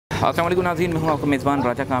अस्सलाम वालेकुम नाज़रीन, मैं हूं आपका मेज़बान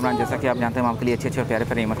राजा कामरान। जैसा कि आप जानते हैं हम आपके लिए अच्छे और प्यारे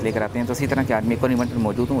इवेंट लेकर आते हैं, तो इसी तरह के आदमी को इवेंट में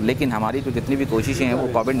मौजूद हूं। लेकिन हमारी जो जितनी भी कोशिशें हैं वो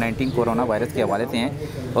कोविड-19 कोरोना वायरस के हवाले से हैं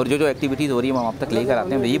और जो एक्टिविटीज़ हो रही है वो आप तक लेकर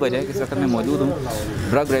आते हैं। यही वजह है कि इस वक्त मैं मौजूद हूँ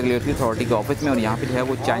ड्रग रेगुलेटरी अथॉरिटी के ऑफिस में, और यहाँ पर जो है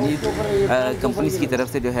वो चाइनीज़ कंपनीज़ की तरफ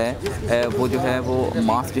से जो है वो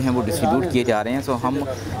मास्क जो है वो डिस्ट्रीब्यूट किए जा रहे हैं। सो हम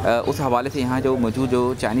उस हवाले से यहाँ जो मौजूद जो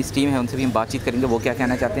चाइनीज़ टीम है उनसे भी हम बातचीत करेंगे, वो क्या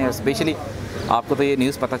कहना चाहते हैं। स्पेशली आपको तो ये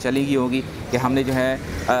न्यूज़ पता चली ही होगी कि हमने जो है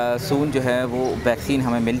सून जो है वो वैक्सीन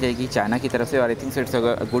हमें मिल जाएगी चाइना की तरफ से, और I think it's a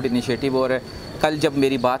good initiative. और कल जब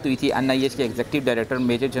मेरी बात हुई थी NIH के executive director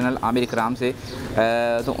major general Aamir इकराम से,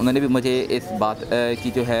 तो उन्होंने भी मुझे इस बात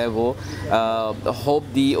की जो है वो होप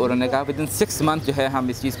दी, और उन्होंने कहा विदिन 6 मंथ जो है हम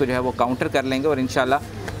इस चीज़ को जो है वो काउंटर कर लेंगे, और इंशाल्लाह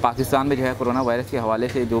पाकिस्तान में जो है कोरोना वायरस के हवाले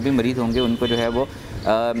से जो भी मरीज़ होंगे उनको जो है वो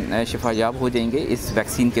शिफायाब हो जाएंगे इस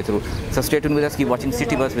वैक्सीन के through. So stay tuned with us, keep watching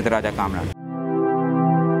city bus with Raja Kamran.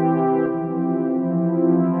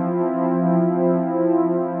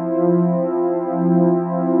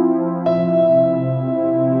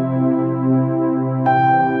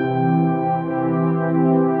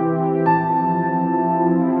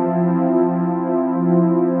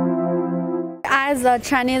 As a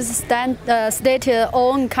Chinese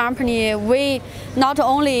state-owned company, we not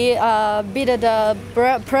only build the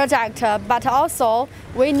project, but also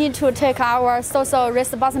we need to take our social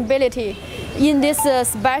responsibility. In this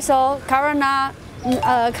special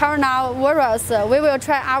coronavirus, we will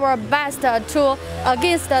try our best to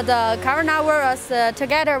against the coronavirus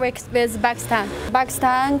together with Pakistan.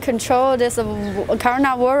 Pakistan control this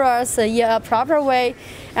coronavirus in a proper way,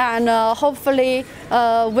 and hopefully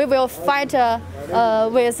we will fight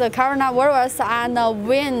with coronavirus and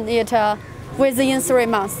win it within 3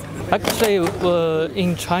 months. Actually,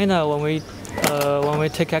 in China, when we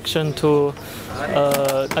take action to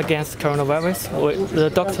against coronavirus, the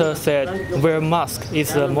doctor said wear mask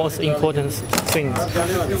is the most important thing.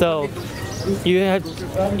 So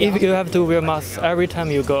if you have to wear mask every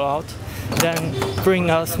time you go out, then bring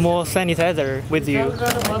a small sanitizer with you.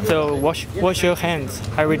 So wash your hands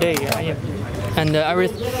every day, and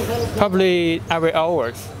probably every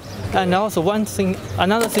hours. And also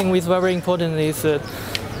another thing is very important is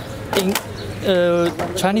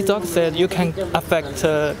Chinese doctor said you can affect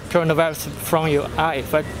coronavirus from your eye,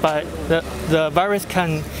 but the virus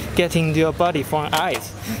can get into your body from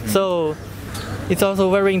eyes. So it's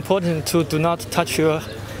also very important to do not touch your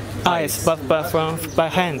eyes, but by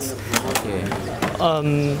hands. Okay.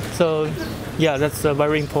 So yeah, that's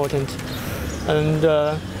very important.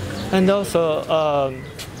 And also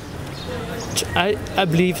I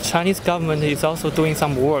believe Chinese government is also doing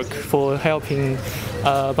some work for helping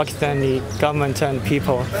Pakistani government and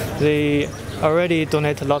people. They already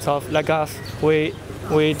donate a lot of, like us. We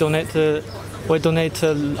donate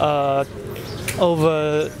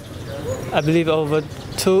over, I believe, over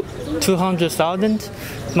 200,000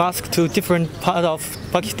 masks to different parts of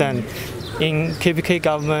Pakistan, in KPK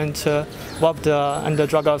government, WAPDA, and the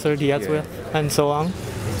drug authority as well, and so on.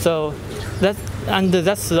 So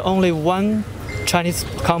that's only one Chinese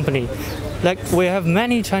company. Like, we have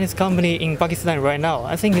many Chinese companies in Pakistan right now.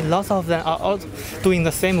 I think lots of them are all doing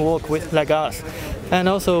the same work like us. And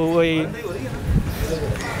also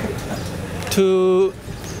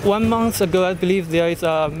 1 month ago, I believe there is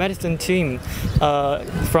a medicine team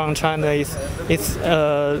from China is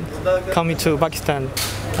coming to Pakistan,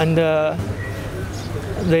 and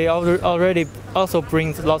they already also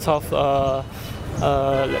bring lots of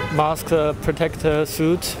mask, protective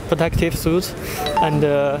suits, and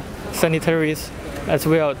sanitaries as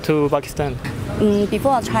well to Pakistan.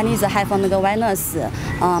 Before Chinese have on the awareness,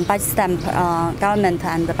 Pakistan government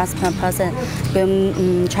and Pakistan person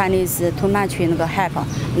give Chinese too much in the help.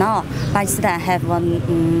 Now Pakistan have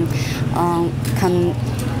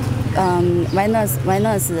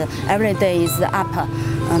awareness every day is up,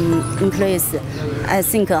 increase. I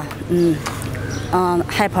think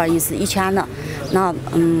help is each other. Now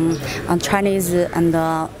Chinese and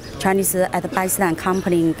Chinese at Pakistan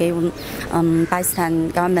company give Pakistan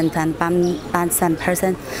government and Pakistan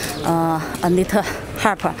person a little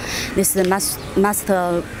help. This must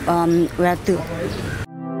will do.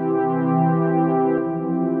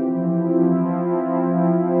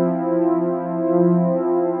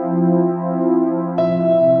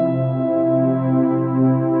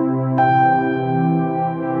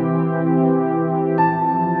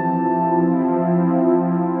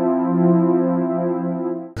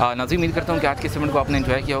 नाज़रीन, उम्मीद करता हूँ कि आज के segment को आपने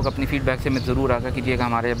enjoy किया होगा। अपनी फीडबैक से मैं ज़रूर आगाह कीजिएगा।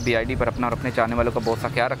 हमारे BID पर अपना और अपने चाहने वालों का बहुत सा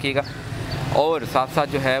ख्याल रखिएगा, और साथ साथ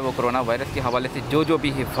जो है वो कोरोना वायरस के हवाले से जो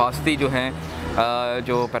भी हिफाजती जो हैं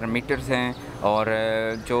जो पैरामीटर्स हैं और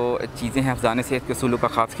जो चीज़ें हैं अफज़ाने सेहत के उसूलों का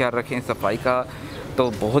ख़ास ख्याल रखें, सफाई का तो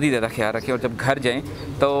बहुत ही ज़्यादा ख्याल रखें। और जब घर जाएं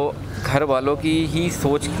तो घर वालों की ही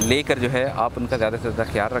सोच लेकर जो है आप उनका ज़्यादा से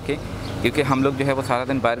ज़्यादा ख्याल रखें, क्योंकि हम लोग जो है वो सारा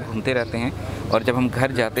दिन बाहर घूमते रहते हैं और जब हम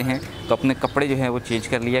घर जाते हैं तो अपने कपड़े जो हैं वो चेंज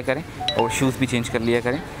कर लिया करें और शूज़ भी चेंज कर लिया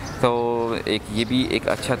करें। तो ये भी एक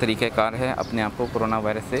अच्छा तरीक़ाकार है अपने आप को कोरोना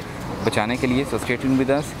वायरस से बचाने के लिए। So stay tuned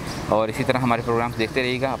with us और इसी तरह हमारे प्रोग्राम्स देखते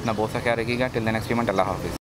रहिएगा। अपना बहुत सा ख्याल रखिएगा। टिल द नेक्स्ट इवेंट, अल्लाह हाफ़िज़।